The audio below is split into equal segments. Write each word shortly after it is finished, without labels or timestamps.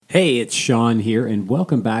Hey, it's Sean here, and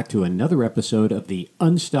welcome back to another episode of the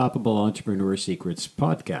Unstoppable Entrepreneur Secrets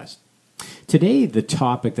podcast. Today, the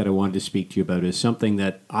topic that I wanted to speak to you about is something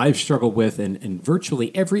that I've struggled with, and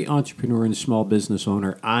virtually every entrepreneur and small business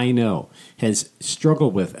owner I know has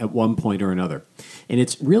struggled with at one point or another. And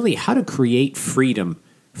it's really how to create freedom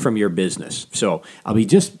from your business. So I'll be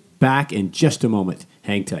just back in just a moment.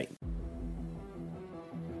 Hang tight.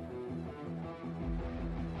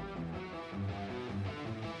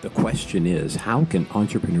 The question is, how can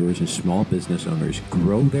entrepreneurs and small business owners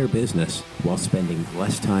grow their business while spending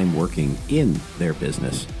less time working in their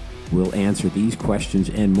business? We'll answer these questions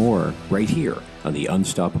and more right here on the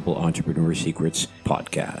Unstoppable Entrepreneur Secrets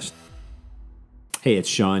podcast. Hey, it's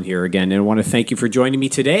Sean here again, and I want to thank you for joining me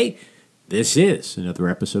today. This is another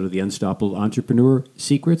episode of the Unstoppable Entrepreneur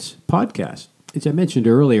Secrets podcast. As I mentioned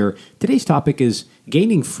earlier, today's topic is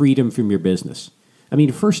gaining freedom from your business. I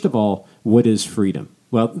mean, first of all, what is freedom?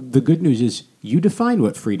 Well, the good news is you define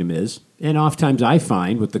what freedom is, and oftentimes I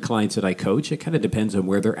find with the clients that I coach, it kind of depends on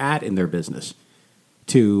where they're at in their business.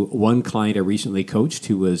 To one client I recently coached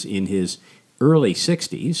who was in his early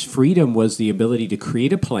 60s, freedom was the ability to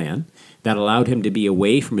create a plan that allowed him to be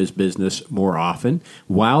away from his business more often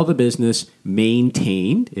while the business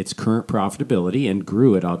maintained its current profitability and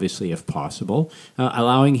grew it, obviously, if possible,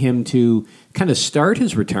 allowing him to kind of start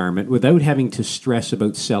his retirement without having to stress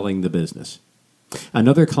about selling the business.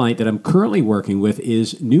 Another client that I'm currently working with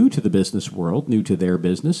is new to the business world, new to their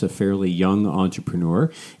business, a fairly young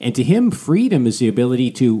entrepreneur. And to him, freedom is the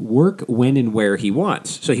ability to work when and where he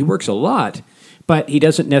wants. So he works a lot, but he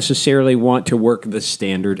doesn't necessarily want to work the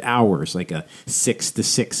standard hours, like a 6 to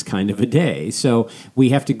 6 kind of a day. So we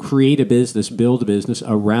have to create a business, build a business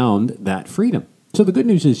around that freedom. So the good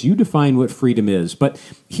news is you define what freedom is. But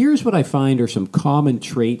here's what I find are some common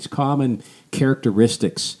traits, common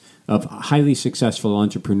characteristics of highly successful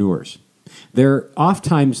entrepreneurs. They're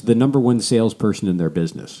oftentimes the number one salesperson in their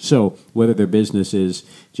business. So whether their business is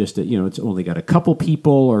just, it's only got a couple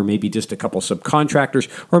people or maybe just a couple subcontractors,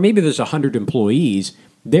 or maybe there's 100 employees,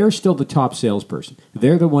 they're still the top salesperson.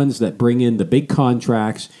 They're the ones that bring in the big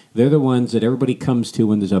contracts. They're the ones that everybody comes to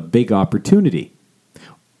when there's a big opportunity.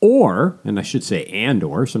 Or, and I should say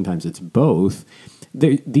or, sometimes it's both,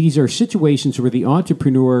 these are situations where the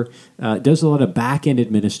entrepreneur does a lot of back-end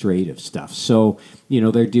administrative stuff. So,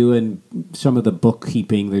 they're doing some of the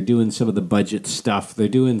bookkeeping, they're doing some of the budget stuff, they're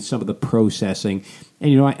doing some of the processing.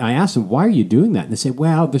 And, I ask them, why are you doing that? And they say,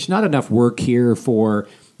 well, there's not enough work here for,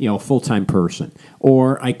 a full-time person.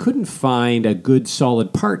 Or I couldn't find a good,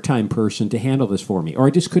 solid part-time person to handle this for me. Or I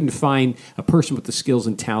just couldn't find a person with the skills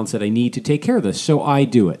and talents that I need to take care of this. So I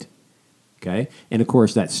do it. Okay? And of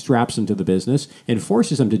course, that straps them to the business and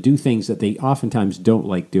forces them to do things that they oftentimes don't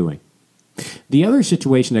like doing. The other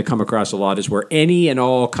situation I come across a lot is where any and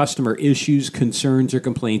all customer issues, concerns, or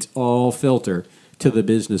complaints all filter to the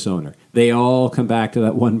business owner. They all come back to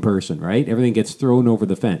that one person, right? Everything gets thrown over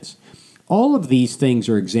the fence. All of these things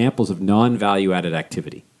are examples of non-value-added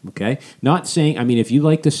activity. Okay? Not saying, if you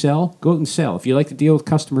like to sell, go out and sell. If you like to deal with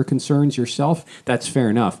customer concerns yourself, that's fair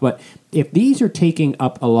enough. But if these are taking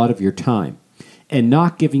up a lot of your time and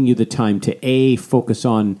not giving you the time to A, focus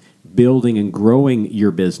on building and growing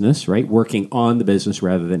your business, right? Working on the business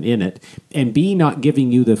rather than in it, and B, not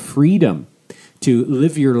giving you the freedom to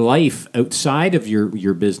live your life outside of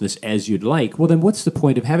your business as you'd like, well, then what's the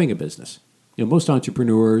point of having a business? Most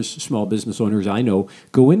entrepreneurs, small business owners I know,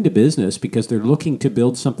 go into business because they're looking to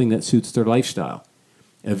build something that suits their lifestyle.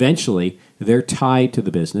 Eventually, they're tied to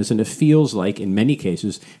the business, and it feels like, in many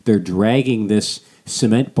cases, they're dragging this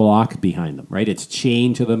cement block behind them, right? It's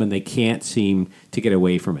chained to them, and they can't seem to get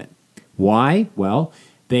away from it. Why? Well,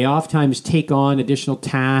 they oftentimes take on additional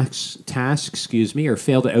tasks, or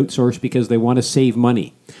fail to outsource because they want to save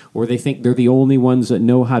money, or they think they're the only ones that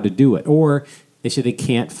know how to do it, or they say they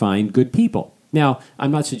can't find good people. Now, I'm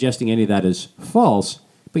not suggesting any of that is false,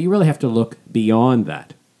 but you really have to look beyond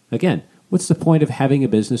that. Again, what's the point of having a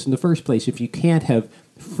business in the first place if you can't have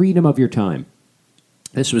freedom of your time?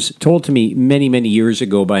 This was told to me many, many years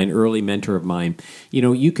ago by an early mentor of mine.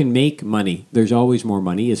 You can make money. There's always more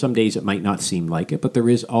money. Some days it might not seem like it, but there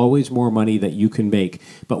is always more money that you can make.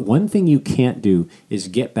 But one thing you can't do is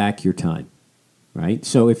get back your time, right?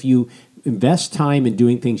 So if you invest time in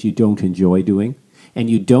doing things you don't enjoy doing, and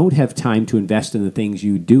you don't have time to invest in the things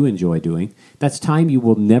you do enjoy doing, that's time you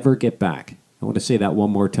will never get back. I want to say that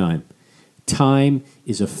one more time. Time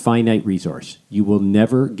is a finite resource. You will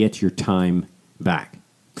never get your time back.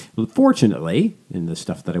 Fortunately, in the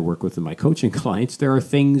stuff that I work with in my coaching clients, there are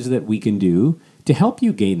things that we can do to help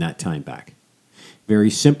you gain that time back. Very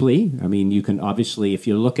simply, I mean, you can obviously, if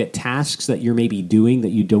you look at tasks that you're maybe doing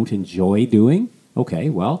that you don't enjoy doing, okay,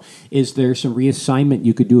 well, is there some reassignment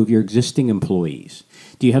you could do of your existing employees?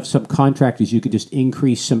 Do you have subcontractors you could just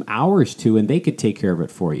increase some hours to and they could take care of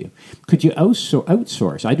it for you? Could you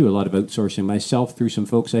outsource? I do a lot of outsourcing myself through some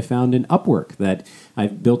folks I found in Upwork that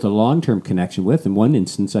I've built a long-term connection with. In one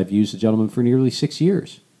instance, I've used a gentleman for nearly 6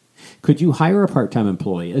 years. Could you hire a part-time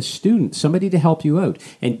employee, a student, somebody to help you out?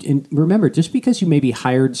 And remember, just because you maybe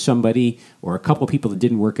hired somebody or a couple of people that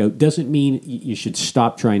didn't work out doesn't mean you should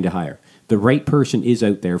stop trying to hire. The right person is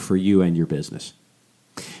out there for you and your business.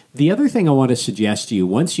 The other thing I want to suggest to you,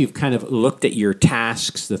 once you've kind of looked at your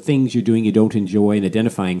tasks, the things you're doing you don't enjoy, and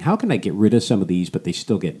identifying how can I get rid of some of these but they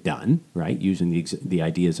still get done, right, using the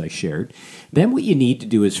ideas I shared, then what you need to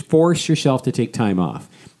do is force yourself to take time off.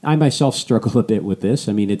 I myself struggle a bit with this.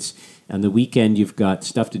 I mean, it's on the weekend you've got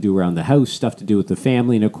stuff to do around the house, stuff to do with the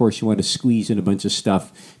family, and of course you want to squeeze in a bunch of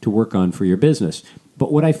stuff to work on for your business.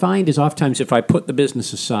 But what I find is oftentimes if I put the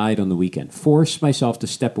business aside on the weekend, force myself to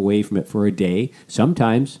step away from it for a day,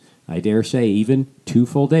 sometimes, I dare say, even 2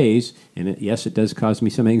 full days, and yes, it does cause me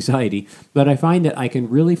some anxiety, but I find that I can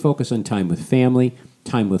really focus on time with family,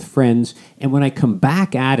 time with friends, and when I come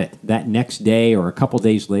back at it that next day or a couple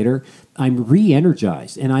days later, I'm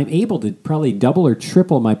re-energized, and I'm able to probably double or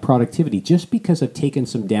triple my productivity just because I've taken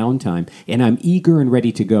some downtime, and I'm eager and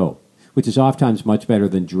ready to go, which is oftentimes much better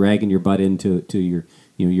than dragging your butt into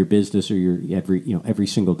your business or your every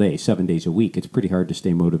single day, 7 days a week. It's pretty hard to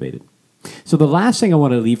stay motivated. So the last thing I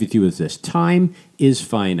want to leave with you is this. Time is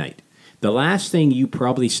finite. The last thing you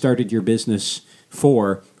probably started your business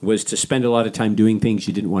for was to spend a lot of time doing things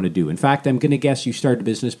you didn't want to do. In fact, I'm going to guess you started a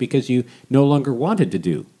business because you no longer wanted to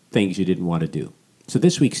do things you didn't want to do. So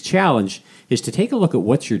this week's challenge is to take a look at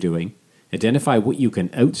what you're doing, identify what you can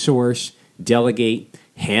outsource, delegate,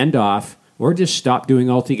 hand off, or just stop doing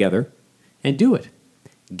altogether, and do it.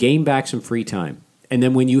 Gain back some free time. And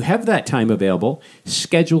then when you have that time available,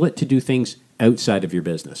 schedule it to do things outside of your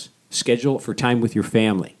business. Schedule it for time with your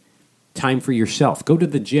family, time for yourself. Go to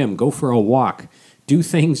the gym, go for a walk, do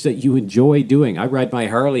things that you enjoy doing. I ride my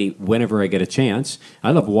Harley whenever I get a chance.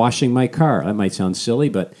 I love washing my car. That might sound silly,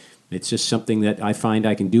 but it's just something that I find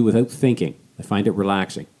I can do without thinking. I find it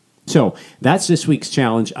relaxing. So that's this week's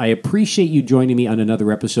challenge. I appreciate you joining me on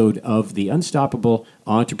another episode of the Unstoppable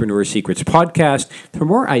Entrepreneur Secrets podcast. For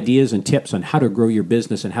more ideas and tips on how to grow your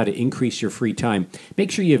business and how to increase your free time,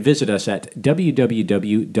 make sure you visit us at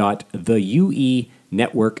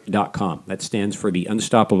www.theuenetwork.com. That stands for the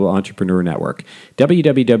Unstoppable Entrepreneur Network.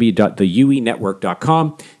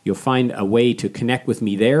 www.theuenetwork.com. You'll find a way to connect with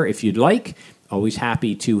me there if you'd like. Always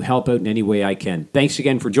happy to help out in any way I can. Thanks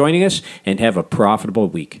again for joining us, and have a profitable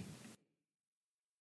week.